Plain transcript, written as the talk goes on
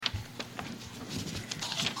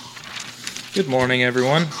Good morning,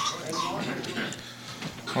 everyone.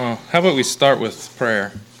 How about we start with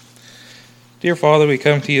prayer? Dear Father, we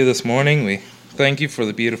come to you this morning. We thank you for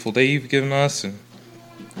the beautiful day you've given us and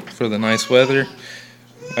for the nice weather.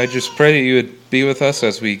 I just pray that you would be with us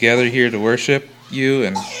as we gather here to worship you,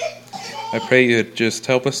 and I pray you would just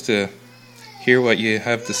help us to hear what you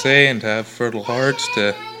have to say and to have fertile hearts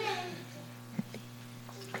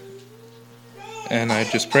and I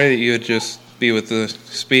just pray that you would just be with the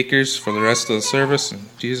speakers for the rest of the service. In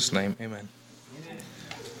Jesus' name, amen.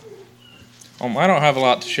 I don't have a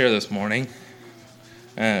lot to share this morning,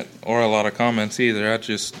 or a lot of comments either. I'll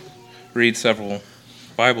just read several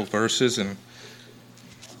Bible verses,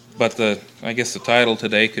 but I guess the title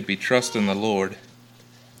today could be Trust in the Lord.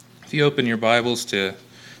 If you open your Bibles to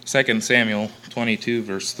 2 Samuel 22,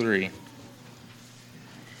 verse 3.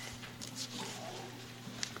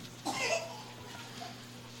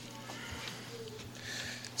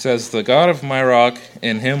 It says, "The God of my rock,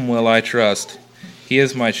 in him will I trust. He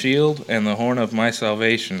is my shield and the horn of my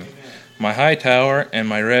salvation, my high tower and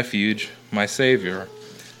my refuge, my Savior.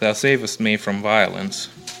 Thou savest me from violence."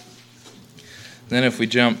 Then if we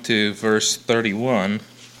jump to verse 31,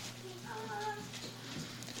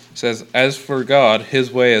 it says, "As for God, his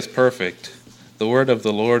way is perfect. The word of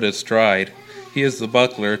the Lord is tried. He is the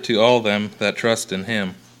buckler to all them that trust in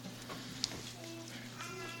him."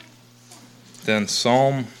 Then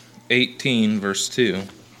Psalm 18, verse 2.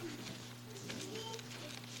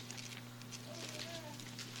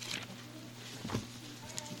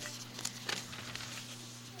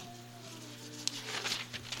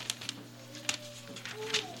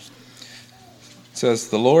 It says,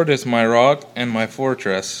 "The Lord is my rock and my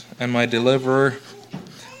fortress, and my deliverer,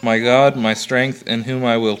 my God, my strength, in whom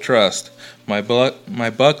I will trust, my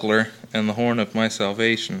buckler and the horn of my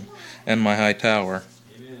salvation, and my high tower."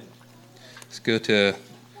 Amen. Let's go to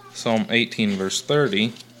Psalm 18, verse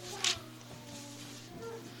 30.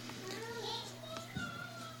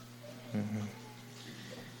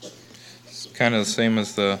 It's kind of the same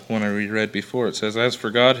as the one I reread before. It says, "As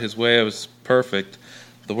for God, his way is perfect.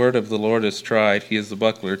 The word of the Lord is tried. He is the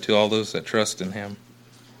buckler to all those that trust in him."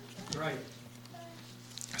 Right.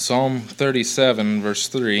 Psalm 37, verse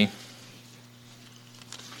 3.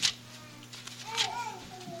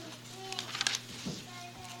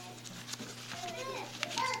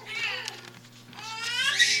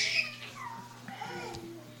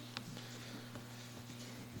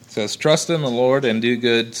 It says, "Trust in the Lord and do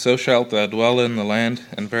good, so shalt thou dwell in the land,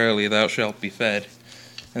 and verily thou shalt be fed."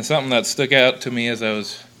 And something that stuck out to me as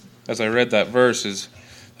I read that verse is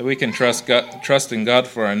that we can trust in God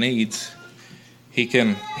for our needs. He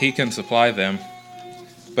can supply them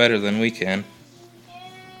better than we can.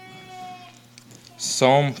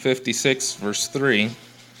 Psalm 56, verse 3.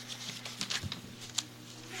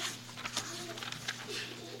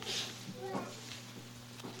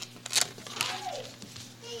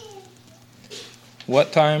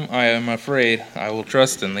 "What time I am afraid, I will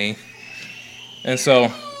trust in thee." And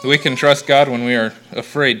so we can trust God when we are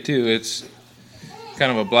afraid too. It's kind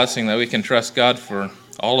of a blessing that we can trust God for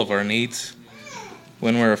all of our needs.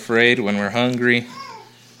 When we're afraid, when we're hungry,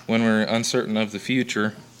 when we're uncertain of the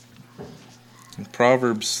future. In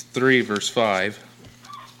Proverbs 3, verse 5.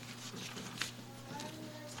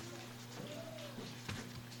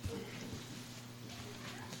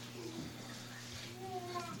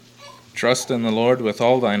 "Trust in the Lord with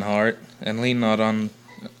all thine heart, and lean not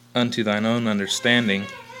unto thine own understanding."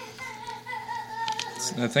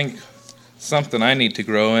 I think something I need to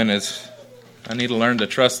grow in is I need to learn to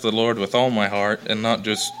trust the Lord with all my heart and not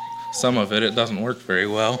just some of it. It doesn't work very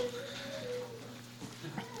well.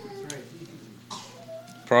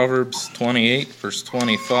 Proverbs 28, verse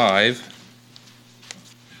 25.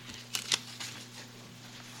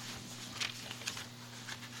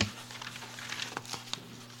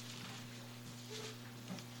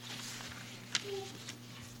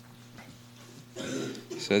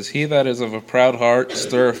 Says, "He that is of a proud heart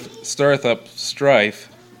stirreth up strife,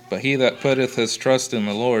 but he that putteth his trust in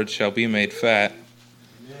the Lord shall be made fat."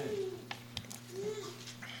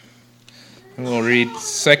 And we'll read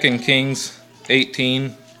 2 Kings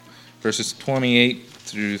 18, verses 28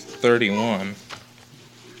 through 31.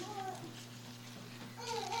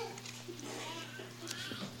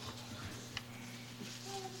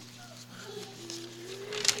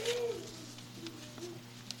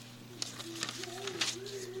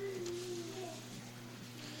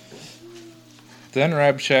 Then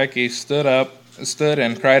Rabshakeh stood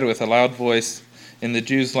and cried with a loud voice in the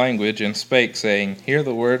Jews' language, and spake, saying, "Hear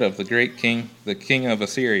the word of the great king, the king of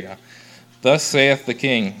Assyria. Thus saith the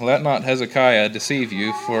king, let not Hezekiah deceive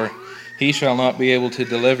you, for he shall not be able to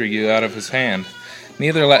deliver you out of his hand.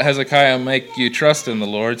 Neither let Hezekiah make you trust in the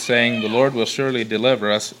Lord, saying, the Lord will surely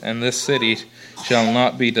deliver us, and this city shall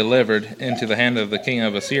not be delivered into the hand of the king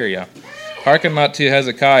of Assyria. Hearken not to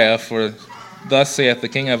Hezekiah, for thus saith the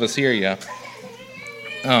king of Assyria,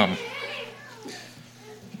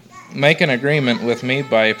 make an agreement with me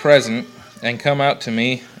by a present, and come out to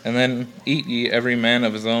me, and then eat ye every man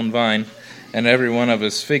of his own vine, and every one of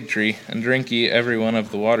his fig tree, and drink ye every one of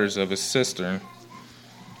the waters of his cistern.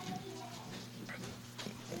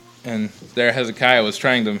 And there Hezekiah was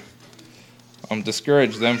trying to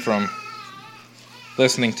discourage them from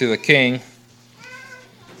listening to the king.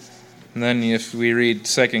 And then if we read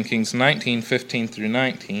 2 Kings 19:15 through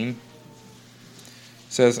 19, it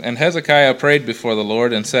says, and Hezekiah prayed before the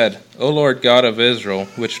Lord, and said, O Lord God of Israel,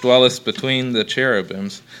 which dwellest between the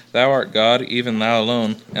cherubims, thou art God, even thou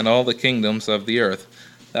alone, and all the kingdoms of the earth.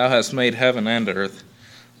 Thou hast made heaven and earth.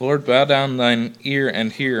 Lord, bow down thine ear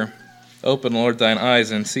and hear. Open, Lord, thine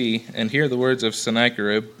eyes and see, and hear the words of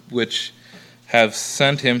Sennacherib, which have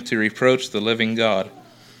sent him to reproach the living God.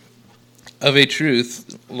 Of a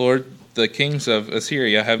truth, Lord, the kings of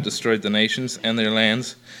Assyria have destroyed the nations and their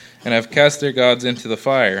lands, and have cast their gods into the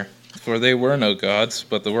fire. For they were no gods,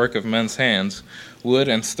 but the work of men's hands, wood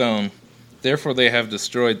and stone. Therefore they have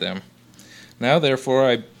destroyed them. Now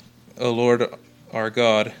therefore, O Lord our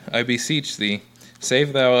God, I beseech thee,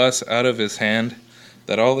 save thou us out of his hand,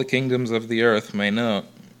 that all the kingdoms of the earth may know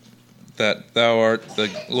that thou art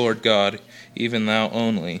the Lord God, even thou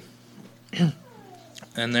only.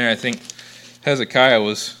 And there I think Hezekiah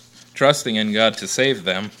was trusting in God to save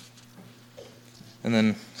them. And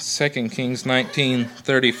then 2 Kings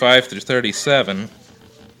 19:35 through 37.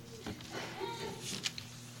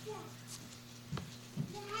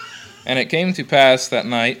 And it came to pass that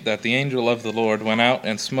night that the angel of the Lord went out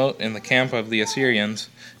and smote in the camp of the Assyrians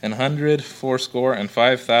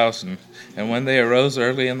 185,000. And when they arose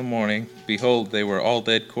early in the morning, behold, they were all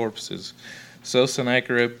dead corpses. So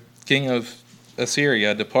Sennacherib, king of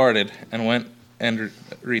Assyria, departed and went and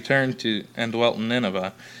returned to and dwelt in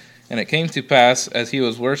Nineveh. And it came to pass, as he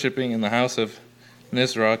was worshipping in the house of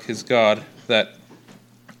Nisroch his god, that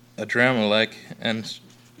Adramelech and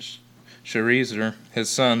Sharezer his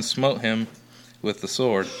son smote him with the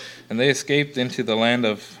sword. And they escaped into the land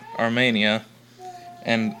of Armenia,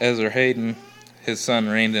 and Esarhaddon his son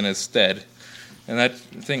reigned in his stead. And I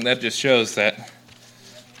think that just shows that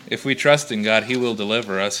if we trust in God, he will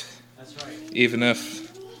deliver us. That's right. Even if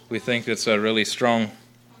we think it's a really strong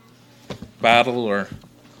battle or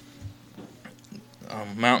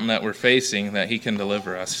mountain that we're facing, that he can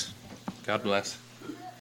deliver us. God bless.